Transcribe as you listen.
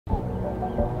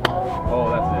Oh,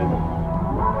 that's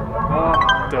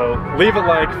it. So leave a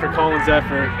like for Colin's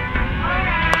effort.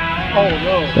 Oh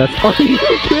no. Are you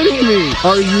kidding me?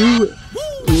 Are you?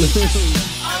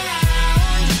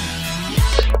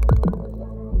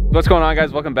 What's going on,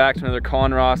 guys? Welcome back to another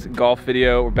Colin Ross golf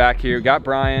video. We're back here. We got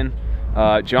Brian.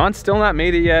 John's still not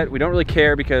made it yet. We don't really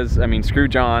care because, I mean, screw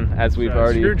John, as we've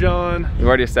already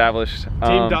established.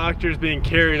 Team doctor's being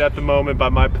carried at the moment by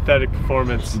my pathetic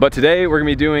performance. But today we're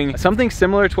gonna be doing something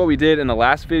similar to what we did in the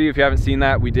last video. If you haven't seen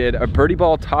that, we did a birdie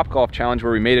ball top golf challenge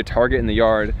where we made a target in the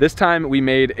yard. This time we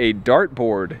made a dart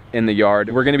board in the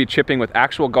yard. We're gonna be chipping with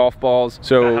actual golf balls.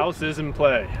 So the house is in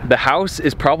play. The house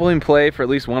is probably in play for at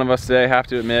least one of us today, I have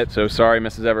to admit. So sorry,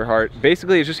 Mrs. Everhart.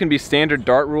 Basically, it's just gonna be standard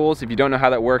dart rules if you don't know how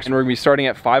that works. And we're gonna be starting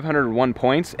at 501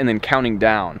 points and then counting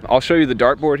down. I'll show you the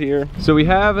dartboard here. So we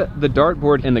have the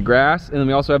dartboard in the grass, and then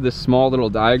we also have this small little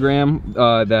diagram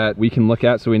that we can look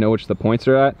at so we know which the points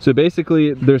are at. So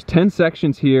basically, there's 10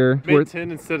 sections here. Made 10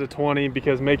 instead of 20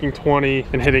 because making 20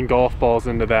 and hitting golf balls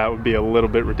into that would be a little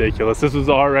bit ridiculous. This was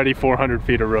already 400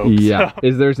 feet of rope. Yeah,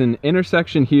 so. There's an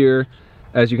intersection here,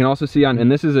 as you can also see on, and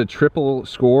this is a triple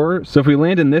score. So if we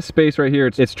land in this space right here,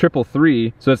 it's triple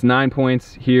 3, so it's 9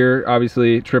 points here.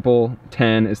 Obviously, triple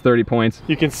 10 is 30 points.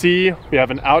 You can see we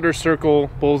have an outer circle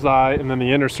bullseye, and then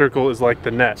the inner circle is like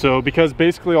the net. So because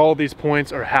basically all of these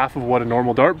points are half of what a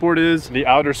normal dartboard is, the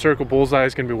outer circle bullseye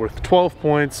is gonna be worth 12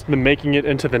 points, then making it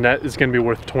into the net is gonna be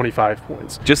worth 25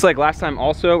 points. Just like last time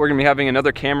also, we're gonna be having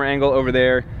another camera angle over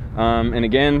there. And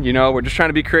again, you know, we're just trying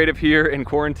to be creative here in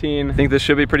quarantine. I think this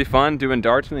should be pretty fun, doing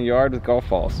darts in the yard with golf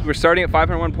balls. We're starting at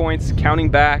 501 points, counting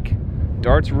back.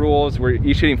 Darts rules, we're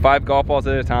each hitting 5 golf balls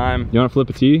at a time. You wanna flip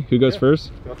a tee? Who goes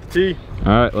first? Got the tee.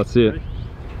 All right, let's see it.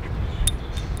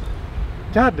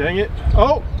 God dang it.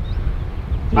 Oh!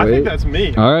 Wait. I think that's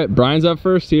me. All right, Brian's up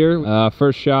first here.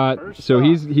 First shot. So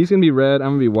he's gonna be red, I'm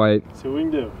gonna be white. See what we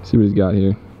can do. See what he's got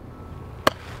here.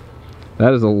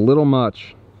 That is a little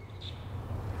much.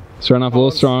 Starting off a little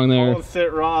strong there. Colin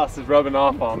Sit Ross is rubbing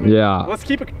off on me. Yeah. Let's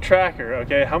keep a tracker,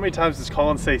 okay? How many times does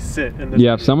Colin say sit in this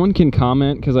video? If someone can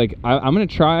comment, because like I'm gonna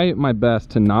try my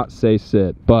best to not say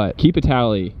sit, but keep a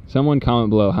tally. Someone comment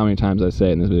below how many times I say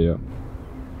it in this video.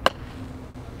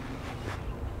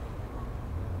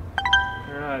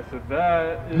 Alright, so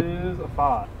that is a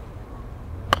 5.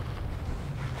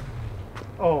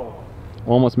 Oh.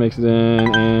 Almost makes it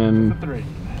in, and it's a 3.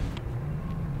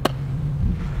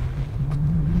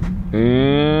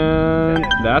 And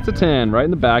 10. That's a 10, right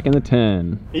in the back in the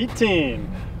 10.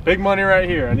 18. Big money right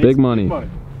here. I need big money. Big money.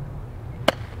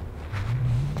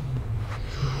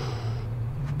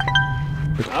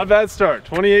 Not a bad start.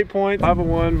 28 points,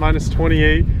 501 minus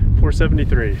 28,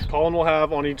 473. Colin will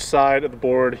have on each side of the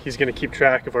board. He's going to keep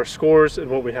track of our scores and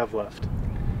what we have left.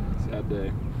 Sad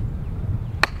day.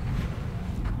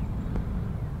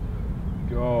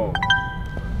 Go.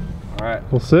 All right.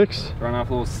 Little 6. Run off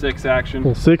a little 6 action.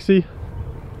 Little 60.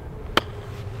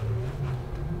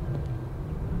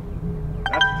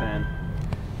 That's a 10.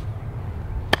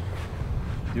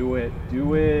 Do it.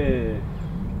 Do it.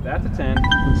 That's a 10.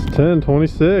 It's 10,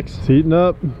 26. It's heating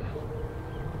up.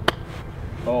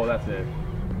 Oh, that's it.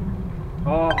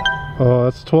 Oh. Oh,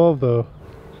 that's 12 though.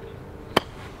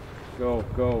 Go,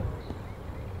 go.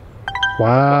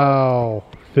 Wow.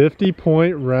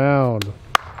 50-point round.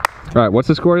 All right, what's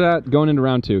the score of that going into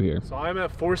round 2 here? So I'm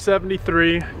at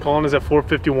 473. Colin is at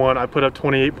 451. I put up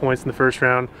 28 points in the first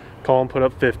round. Colin put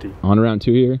up 50. On to round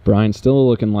 2 here. Brian's still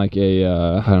looking like a,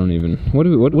 I don't even, what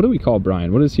do we call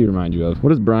Brian? What does he remind you of?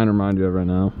 What does Brian remind you of right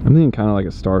now? I'm thinking kind of like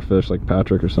a starfish, like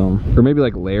Patrick or something. Or maybe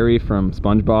like Larry from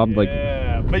SpongeBob.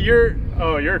 Yeah, but you're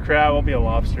a crab. I'll be a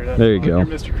lobster. That's there you fine. go. You're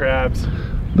Mr.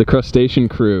 Krabs. The crustacean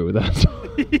crew. That's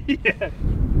yeah.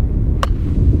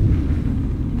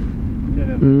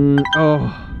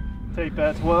 Oh. Take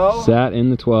that 12. Sat in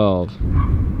the 12. Oh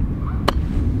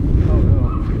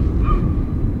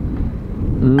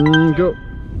no. Go.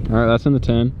 All right, that's in the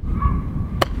 10.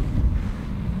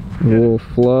 A little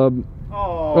flub.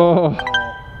 Oh.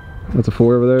 That's a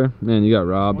 4 over there. Man, you got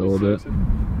robbed a little bit.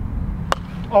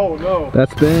 Oh no.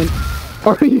 That's been.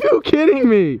 Are you kidding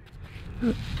me?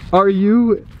 Are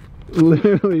you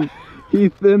literally? He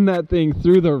thinned that thing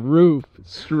through the roof,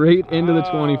 straight into the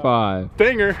 25.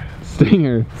 Stinger.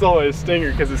 Stinger. It's always a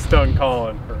stinger because it stung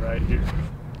Colin for right here.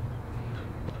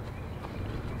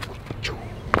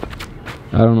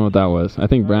 I don't know what that was. I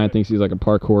think Brian thinks he's like a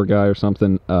parkour guy or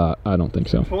something. I don't think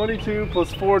so. 22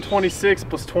 plus 4, 26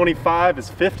 plus 25 is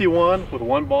 51 with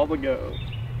 1 ball to go.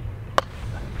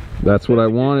 That's what I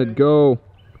wanted. Go.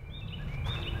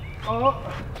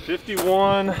 Oh,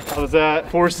 51. I was at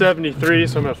 473,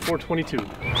 so I'm at 422.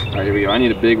 All right, here we go. I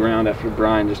need a big round after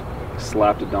Brian just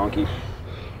slapped a donkey.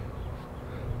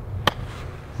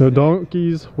 No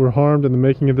donkeys were harmed in the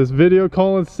making of this video.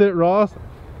 Colin, sit, Ross.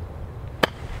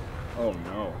 Oh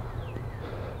no.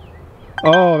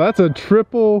 Oh, that's a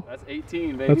triple. That's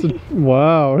 18, baby. That's a,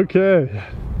 wow, okay.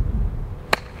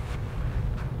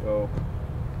 Whoa.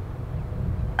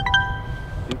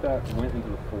 I think that went into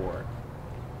the 4.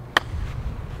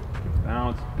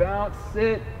 Bounce, bounce,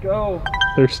 sit, go.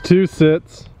 There's 2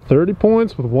 sits, 30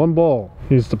 points with 1 ball.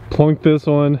 He needs to plunk this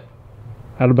one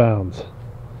out of bounds.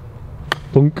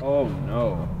 Plunk. Oh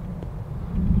no.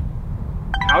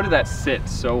 How did that sit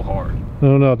so hard? I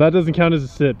don't know. That doesn't count as a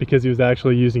sit because he was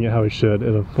actually using it how he should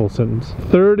in a full sentence.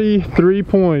 33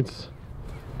 points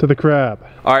to the crab.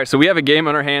 All right, so we have a game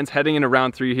on our hands heading into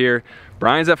round 3 here.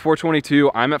 Brian's at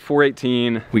 422, I'm at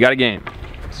 418. We got a game.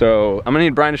 So I'm gonna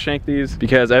need Brian to shank these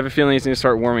because I have a feeling he's gonna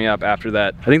start warming up after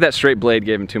that. I think that straight blade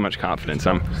gave him too much confidence.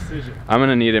 I'm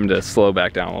gonna need him to slow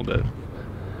back down a little bit.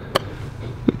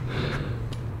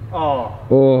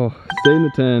 Oh, stay in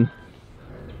the 10.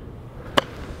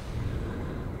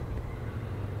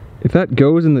 If that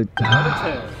goes in the...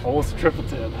 10. Almost a triple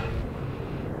 10.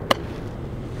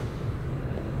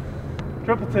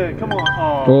 Triple 10, come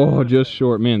on. Oh, just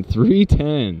short, man. 3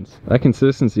 10s. That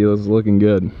consistency is looking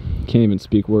good. Can't even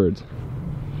speak words.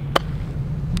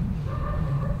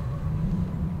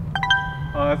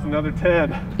 Oh, that's another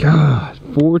 10. God,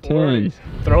 4 10s.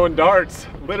 Throwing darts,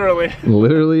 literally.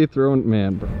 Literally throwing,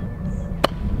 man.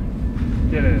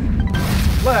 Get it.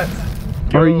 Let's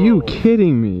go. Are you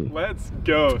kidding me? Let's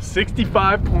go.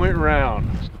 65-point round.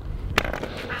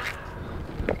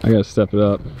 I gotta step it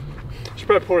up. Should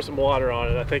probably pour some water on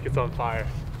it. I think it's on fire.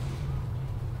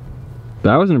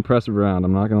 That was an impressive round,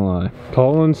 I'm not gonna lie.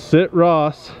 Colin, sit,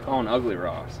 Ross. Colin ugly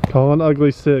Ross. Colin,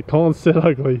 ugly, sit. Colin, sit,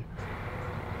 ugly.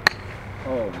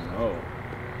 Oh no.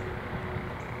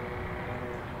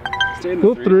 Stay in the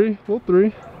Little 3. Little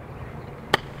 3.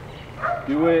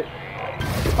 Do it.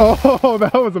 Oh,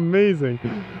 that was amazing.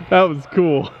 That was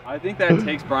cool. I think that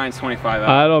takes Brian's 25 out.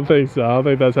 I don't think so. I don't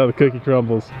think that's how the cookie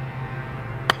crumbles.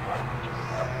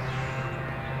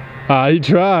 He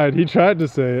tried. He tried to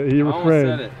say it. He refrained.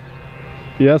 Said it.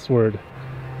 The S word.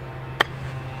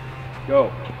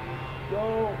 Go.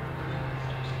 Go.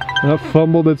 That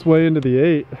fumbled its way into the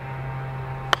 8.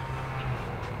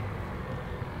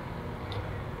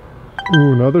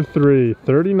 Ooh, another 3.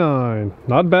 39.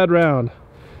 Not a bad round.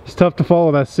 It's tough to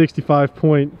follow that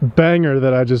 65-point banger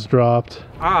that I just dropped.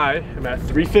 I am at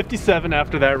 357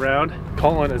 after that round.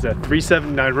 Colin is at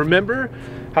 379. Remember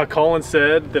how Colin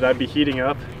said that I'd be heating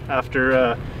up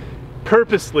after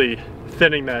purposely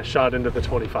thinning that shot into the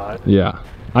 25? Yeah,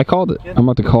 I called it. I'm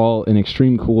about to call an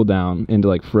extreme cool down into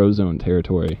like Frozone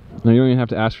territory. Now you don't even have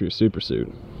to ask for your super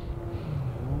suit.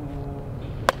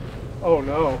 Oh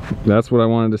no. That's what I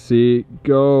wanted to see.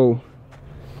 Go.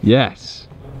 Yes.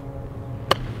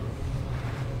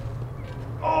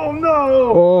 Oh no!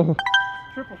 Oh.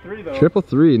 Triple 3 though. Triple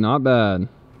 3, not bad.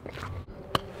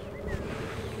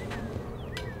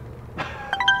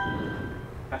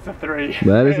 That's a 3.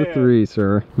 That is a 3,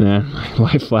 sir. Man, my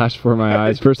life flashed before my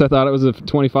eyes. First I thought it was a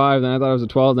 25, then I thought it was a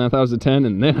 12, then I thought it was a 10,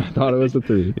 and then I thought it was a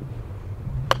 3.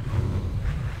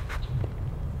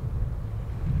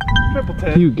 Triple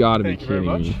 10. You gotta be Thank you very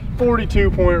kidding much. me.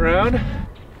 42-point round.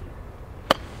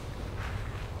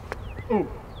 Ooh.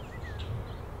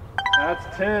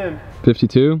 That's 10.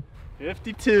 52?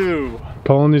 52.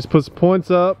 Colin needs to put some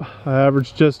points up. I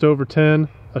averaged just over 10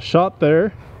 a shot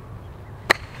there.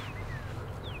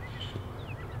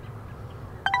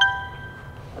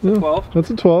 That's a 12. That's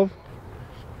a 12.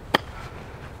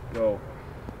 Go.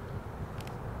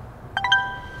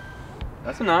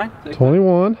 That's a 9.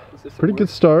 21. Pretty good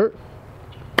start.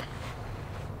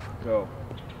 Go.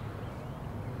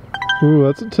 Ooh,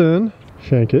 that's a 10.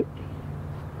 Shank it.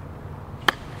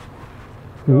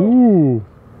 Ooh.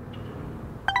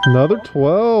 Another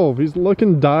 12. He's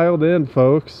looking dialed in,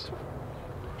 folks.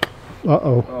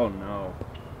 Uh-oh. Oh no.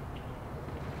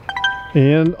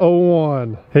 And a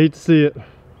 1. Hate to see it.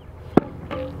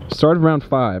 Start of round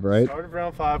 5, right? Start of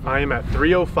round 5. I am at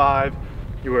 305.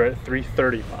 You were at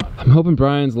 335. I'm hoping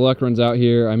Brian's luck runs out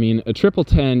here. I mean, a triple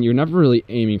 10, you're never really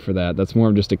aiming for that. That's more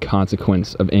of just a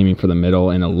consequence of aiming for the middle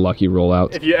and a lucky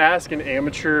rollout. If you ask an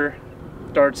amateur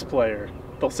darts player,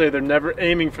 they'll say they're never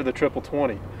aiming for the triple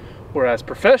 20. Whereas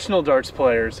professional darts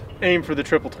players aim for the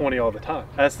triple 20 all the time.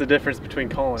 That's the difference between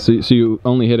Colin. So you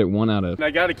only hit it 1 out of... And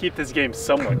I got to keep this game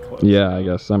somewhat close. Yeah, I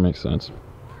guess that makes sense.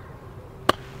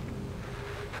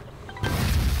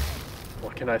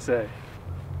 What can I say?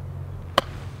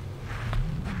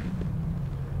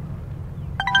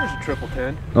 There's a triple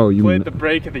 10. Oh, you played the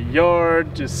break of the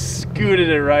yard, just scooted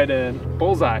it right in.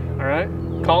 Bullseye, all right?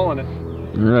 Calling it.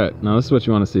 All right, now this is what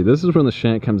you want to see. This is when the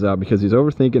shank comes out because he's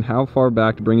overthinking how far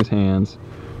back to bring his hands.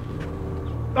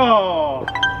 Oh,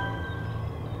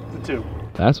 it's a 2.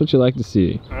 That's what you like to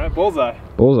see. All right, bullseye.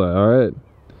 Bullseye, all right.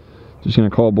 Just gonna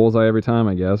call bullseye every time,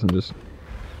 I guess, and just.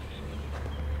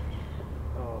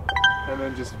 Oh, and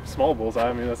then just small bullseye.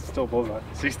 I mean, that's still bullseye.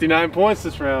 69 points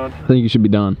this round. I think you should be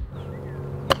done.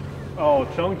 Oh,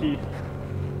 chunky.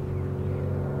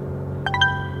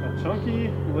 A chunky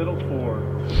little 4.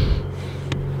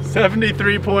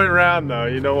 73-point round though.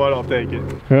 You know what? I'll take it.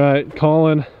 All right,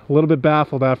 Colin, a little bit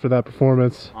baffled after that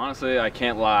performance. Honestly, I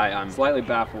can't lie. I'm slightly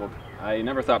baffled. I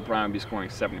never thought Brian would be scoring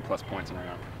 70+ points in a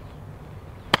round.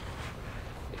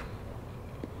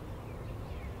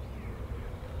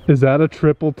 Is that a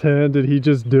triple 10? Did he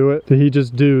just do it? Did he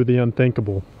just do the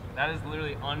unthinkable? That is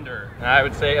literally under. And I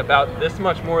would say about this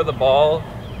much more of the ball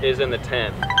is in the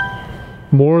 10.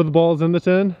 More of the balls in the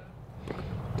 10?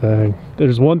 Dang.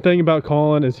 There's one thing about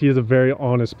Colin is he is a very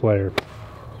honest player.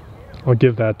 I'll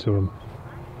give that to him.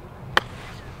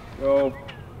 Go.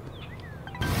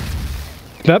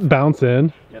 Did that bounce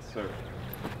in? Yes, sir.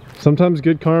 Sometimes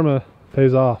good karma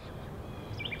pays off.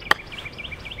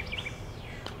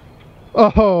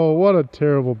 Oh, what a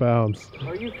terrible bounce.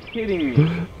 Are you kidding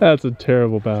me? That's a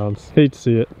terrible bounce. Hate to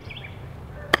see it.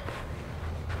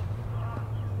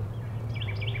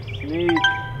 Sneak.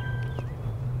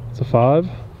 It's a 5.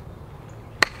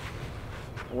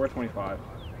 425.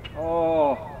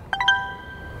 Oh.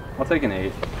 I'll take an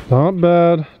 8. Not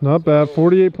bad, not bad.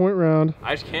 48-point round.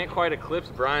 I just can't quite eclipse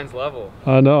Brian's level.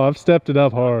 I know, I've stepped it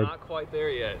up hard. I'm not quite there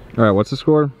yet. All right, what's the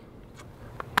score?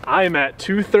 I am at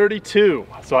 232,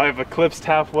 so I have eclipsed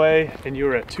halfway, and you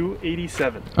are at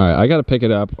 287. All right, I got to pick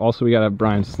it up. Also, we got to have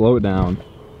Brian slow it down.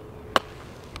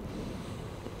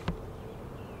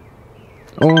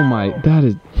 Oh my, that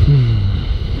is...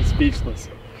 He's speechless.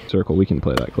 Circle, we can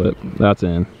play that clip. That's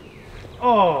in.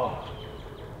 Oh.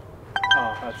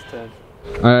 Oh, that's 10.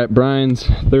 All right, Brian's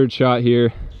third shot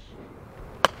here.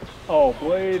 Oh,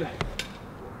 blade.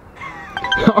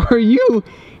 Are you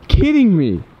kidding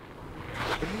me?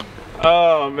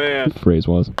 Oh, man. The phrase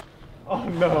was. Oh,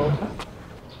 no.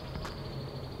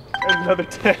 There's another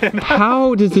 10.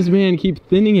 How does this man keep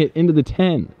thinning it into the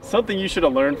 10? Something you should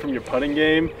have learned from your putting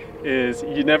game is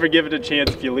you never give it a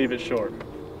chance if you leave it short.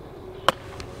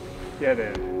 Get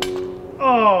in.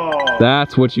 Oh!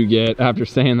 That's what you get after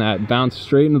saying that. Bounce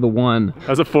straight into the 1.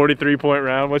 That's a 43-point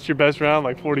round. What's your best round?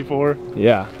 Like 44?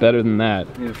 Yeah, better than that.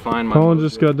 I need to find my Colin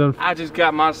just got done. I just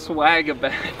got my swagger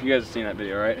back. You guys have seen that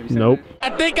video, right? Have you seen Nope.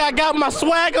 that? I think I got my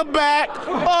swagger back.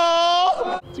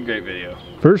 Oh! It's a great video.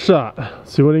 First shot.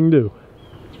 See what he can do.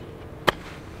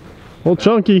 Well,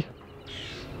 chunky.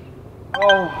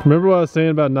 Oh. Remember what I was saying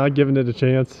about not giving it a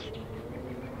chance?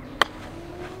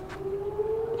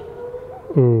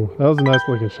 Ooh, that was a nice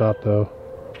looking shot though.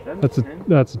 That's a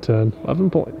 10. 11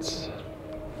 points.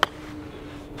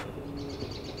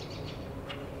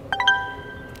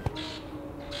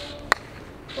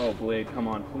 Oh, blade, come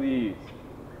on, please.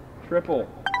 Triple.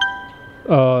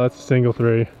 Oh, that's a single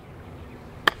 3.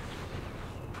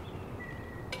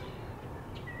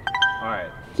 All right.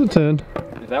 It's a 10.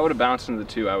 If that would have bounced into the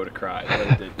 2, I would have cried.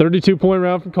 But it did. 32-point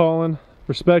round from Colin.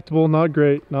 Respectable, not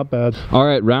great, not bad. All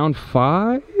right, round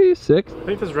 5, 6. I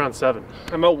think this is round 7.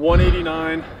 I'm at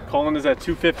 189. Colin is at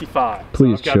 255. Please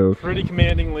so I've got choke. a pretty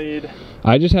commanding lead.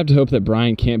 I just have to hope that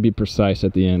Brian can't be precise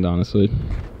at the end, honestly.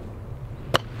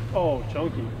 Oh,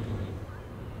 chunky.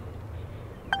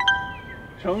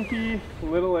 Chunky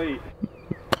little 8.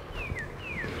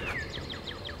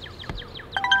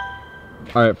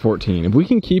 All right, 14. If we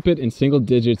can keep it in single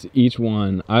digits each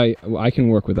one, I can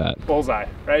work with that. Bullseye,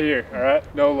 right here, all right?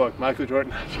 No look, Michael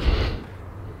Jordan.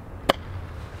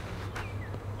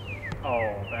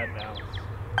 Oh, that bounce.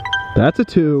 That's a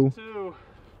 2. 2.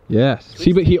 Yes.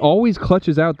 See, but he always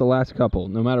clutches out the last couple,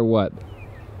 no matter what.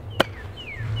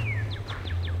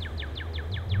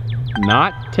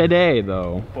 Not today,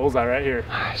 though. Bullseye right here.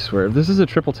 I swear, if this is a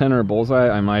triple 10 or a bullseye,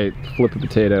 I might flip a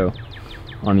potato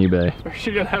on eBay.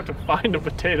 You're gonna have to find a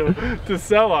potato to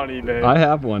sell on eBay. I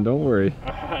have one, don't worry.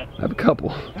 Alright. I have a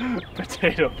couple.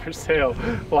 Potato for sale,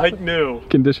 like new.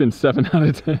 Condition 7 out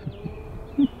of 10.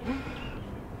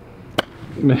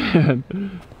 Man.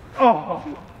 Oh.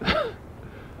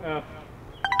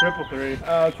 Triple 3.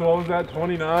 So what was that,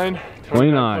 29?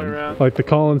 29. Like the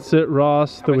Colin Sit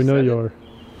Ross that we know you are.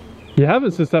 You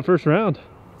haven't since that first round.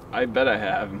 I bet I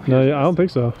have. No, I don't think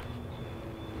so.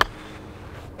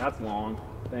 That's long.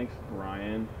 Thanks,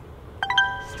 Brian.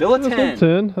 Still a 10. That's a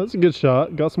 10. That's a good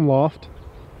shot. Got some loft.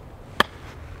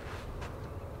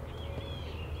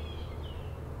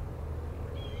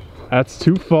 That's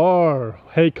too far.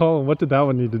 Hey, Colin, what did that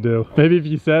one need to do? Maybe if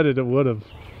you said it, it would have.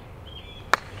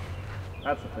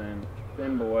 That's a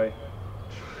thin boy.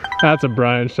 That's a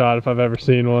Brian shot if I've ever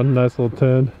seen one. Nice little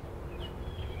 10.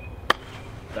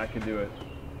 That could do it.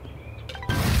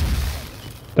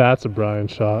 That's a Brian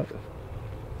shot.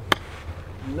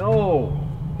 No.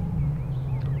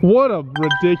 What a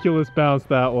ridiculous bounce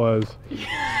that was.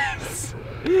 Yes.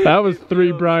 That was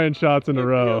 3 Brian shots in a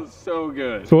row. Feels so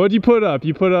good. So what'd you put up?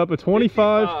 You put up a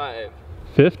 25?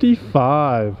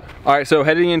 55. All right, so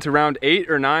heading into round 8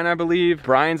 or 9, I believe.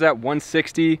 Brian's at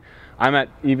 160. I'm at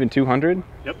even 200.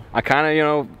 Yep. I kind of, you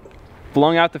know,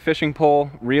 flung out the fishing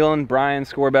pole, reeling Brian's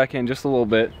score back in just a little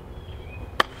bit.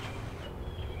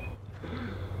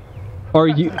 Are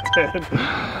you 10.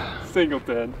 Single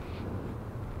 10.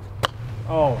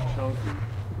 Oh, chunky.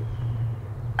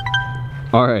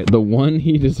 All right, the one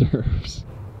he deserves.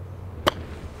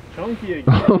 Chunky again.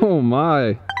 Oh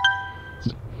my.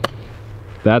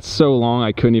 That's so long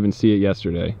I couldn't even see it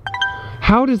yesterday.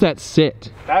 How does that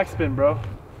sit? Backspin, bro.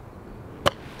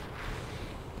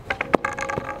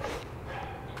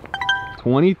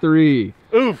 23.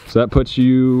 Oof. So that puts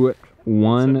you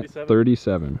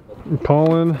 137.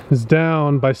 Colin is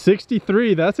down by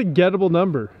 63. That's a gettable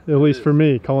number, at least for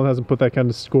me. Colin hasn't put that kind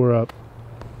of score up.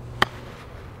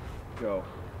 Go.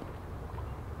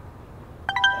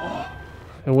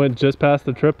 And went just past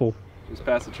the triple. Just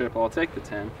past the triple. I'll take the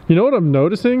 10. You know what I'm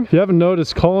noticing? If you haven't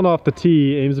noticed, Colin off the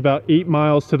tee aims about 8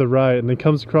 miles to the right and then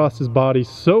comes across his body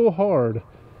so hard.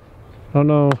 I don't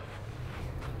know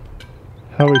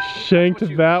how he shanked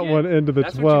that one into the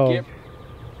 12.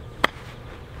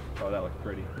 Oh, that looked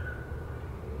pretty.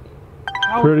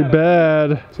 Pretty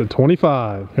bad. So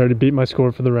 25. I already beat my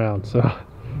score for the round, so.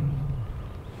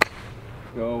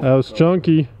 Go, that was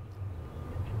chunky.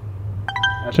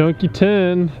 Chunky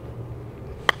 10.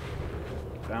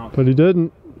 Bounce. But he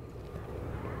didn't.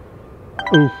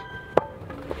 Oof.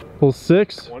 Full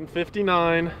 6.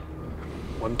 159.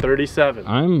 137.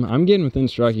 I'm getting within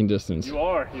striking distance. You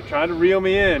are. You're trying to reel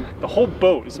me in. The whole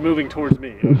boat is moving towards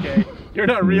me, okay? You're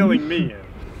not reeling me in.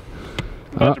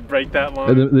 I'm about to break that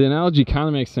line. The analogy kind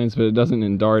of makes sense, but it doesn't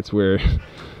in darts where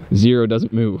 0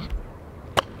 doesn't move.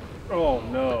 Oh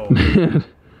no. Man.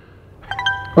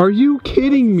 Are you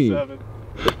kidding me? 7.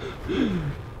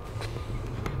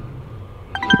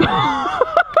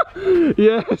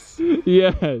 Yes,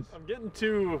 yes. I'm getting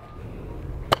too.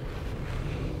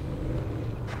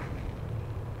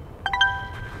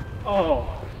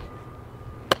 Oh.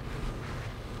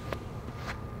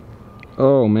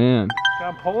 Oh man.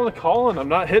 I'm pulling a Colin. I'm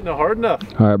not hitting it hard enough.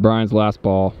 All right, Brian's last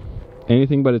ball.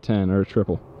 Anything but a 10 or a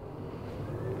triple.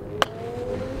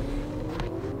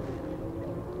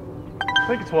 I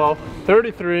think it's 12.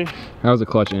 33. That was a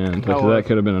clutch end. That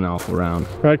could have been an alpha round.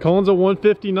 All right, Colin's at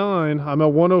 159. I'm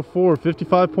at 104.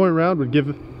 55-point round would give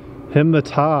him the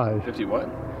tie. 50 what?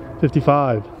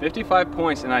 55. 55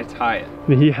 points and I tie it.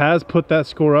 And he has put that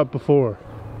score up before.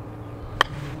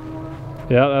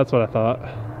 Yeah, that's what I thought.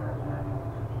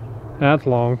 That's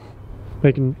long.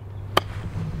 Making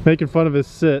fun of his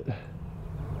sit.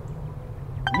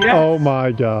 Yes. Oh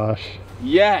my gosh.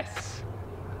 Yes.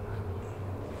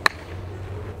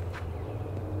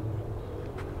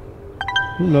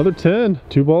 Another 10.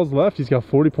 2 balls left. He's got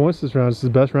 40 points this round. It's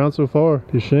his best round so far.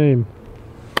 Be a shame.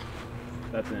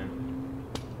 That's in.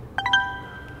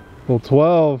 Well,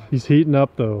 12. He's heating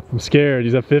up though. I'm scared.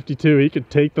 He's at 52. He could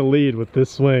take the lead with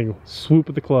this swing. Swoop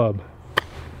at the club.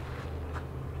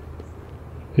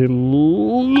 He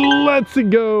lets it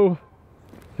go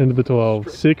into the 12.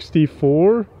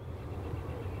 64.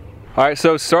 All right,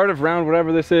 so start of round,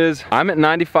 whatever this is. I'm at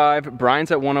 95, Brian's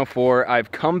at 104.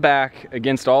 I've come back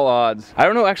against all odds. I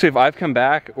don't know actually if I've come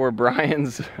back or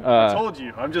Brian's. I told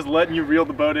you, I'm just letting you reel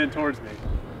the boat in towards me.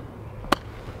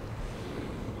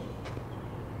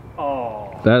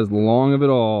 Oh. That is the long of it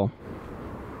all.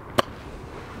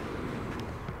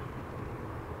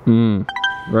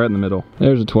 Right in the middle.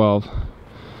 There's a 12.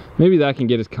 Maybe that can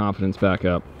get his confidence back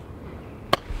up.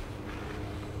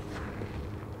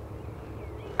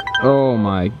 Oh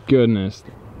my goodness.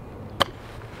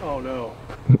 Oh no.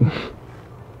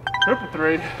 Triple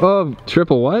 3. Oh,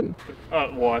 triple what?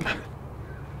 1.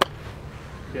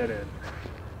 Get in.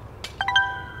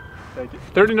 Take it.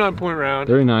 39-point round.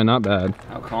 39, not bad.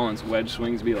 How Colin's wedge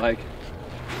swings be like.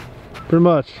 Pretty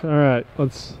much. All right,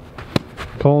 let's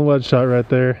call a wedge shot right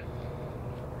there.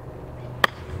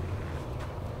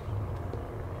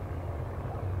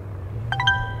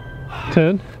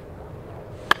 $10.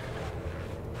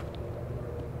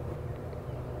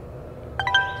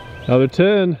 Another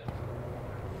 10.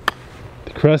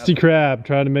 The Krusty Krab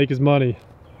trying to make his money.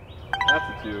 That's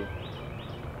a 2.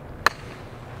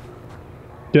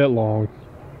 Get long.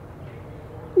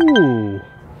 Ooh.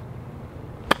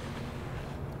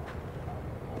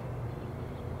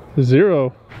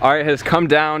 0. All right, it has come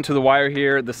down to the wire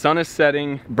here. The sun is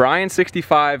setting. Brian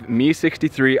 65, me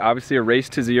 63, obviously a race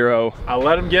to 0. I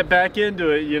let him get back into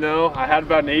it, you know. I had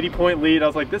about an 80-point lead. I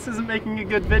was like, this isn't making a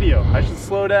good video. I should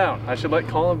slow down. I should let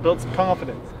Colin build some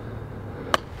confidence.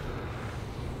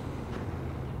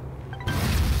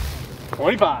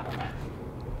 25.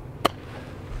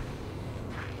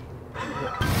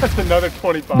 That's another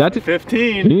 25. That's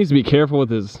 15. He needs to be careful with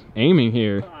his aiming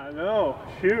here. I know,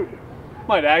 shoot.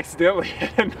 Might accidentally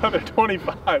hit another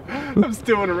 25. I'm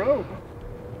still in a row.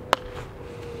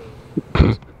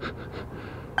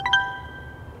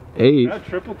 8. Yeah,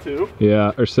 triple 2.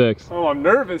 Yeah, or 6. Oh, I'm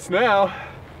nervous now.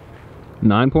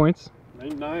 9 points.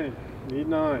 Need 9. Need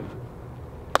 9.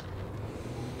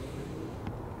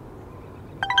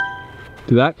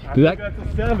 That's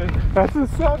a 7. That's a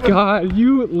 7. God,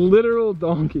 you literal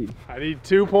donkey. I need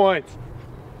 2 points.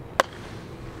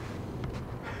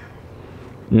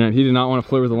 Yeah, he did not want to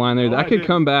flirt with the line there. Oh, That could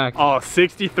come back. Oh,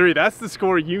 63. That's the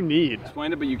score you need.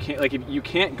 Explained it, but you can't, like, if you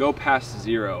can't go past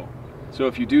 0. So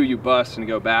if you do, you bust and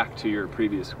go back to your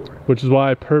previous score. Which is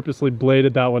why I purposely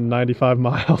bladed that one 95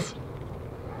 miles.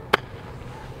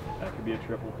 That could be a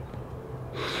triple.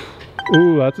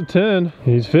 Ooh, that's a 10.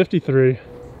 He's 53.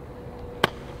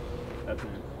 That's it.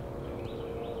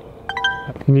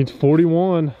 He needs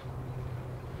 41.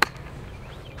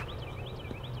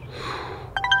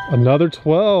 Another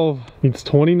 12. Needs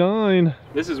 29.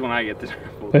 This is when I get the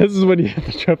triple. This is when you hit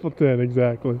the triple 10,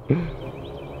 exactly.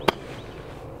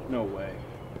 No way.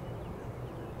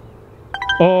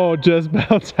 Oh, just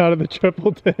bounce out of the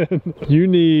triple 10. You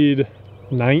need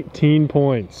 19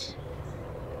 points.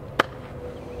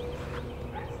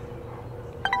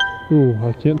 Ooh,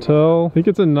 I can't tell. I think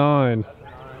it's a 9.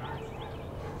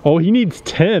 Oh, he needs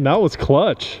 10. That was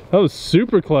clutch. That was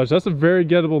super clutch. That's a very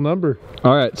gettable number.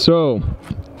 All right, so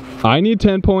I need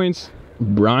 10 points.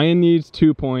 Brian needs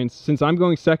 2 points. Since I'm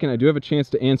going second, I do have a chance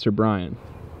to answer Brian.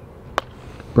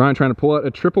 Brian trying to pull out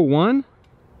a triple 1.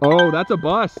 Oh, that's a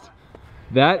bust.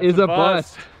 That is a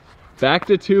bust. Back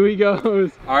to 2 he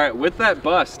goes. All right, with that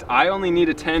bust, I only need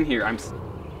a 10 here.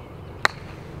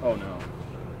 Oh no.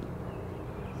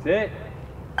 Sit.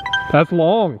 That's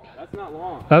long. That's not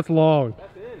long. That's long.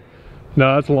 That's in.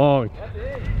 No, that's long. That's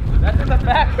in. That's in the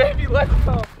back, baby. Let's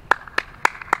go.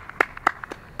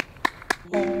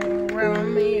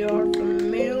 Around me are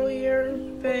familiar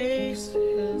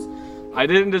faces. I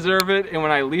didn't deserve it, and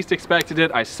when I least expected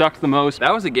it, I sucked the most.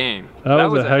 That was a game. That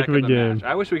was a heck of a the game. match.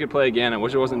 I wish we could play again. I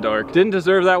wish it wasn't dark. Didn't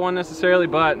deserve that one necessarily,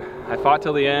 but I fought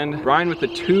till the end. Brian with the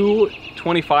 2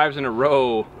 25s in a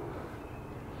row.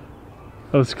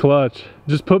 That was clutch.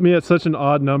 Just put me at such an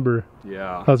odd number.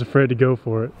 Yeah. I was afraid to go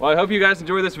for it. Well, I hope you guys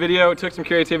enjoyed this video. It took some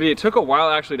creativity. It took a while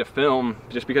actually to film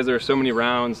just because there were so many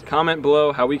rounds. Comment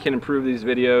below how we can improve these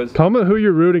videos. Comment who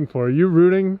you're rooting for. Are you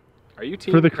rooting Are you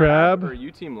team for the crab? or are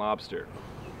you team lobster?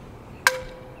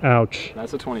 Ouch.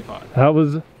 That's a 25. That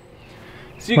was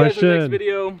See you my guys in the next shin.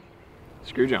 video.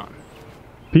 Screw John.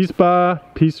 Peace, bye.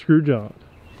 Peace, Screw John.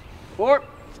 4.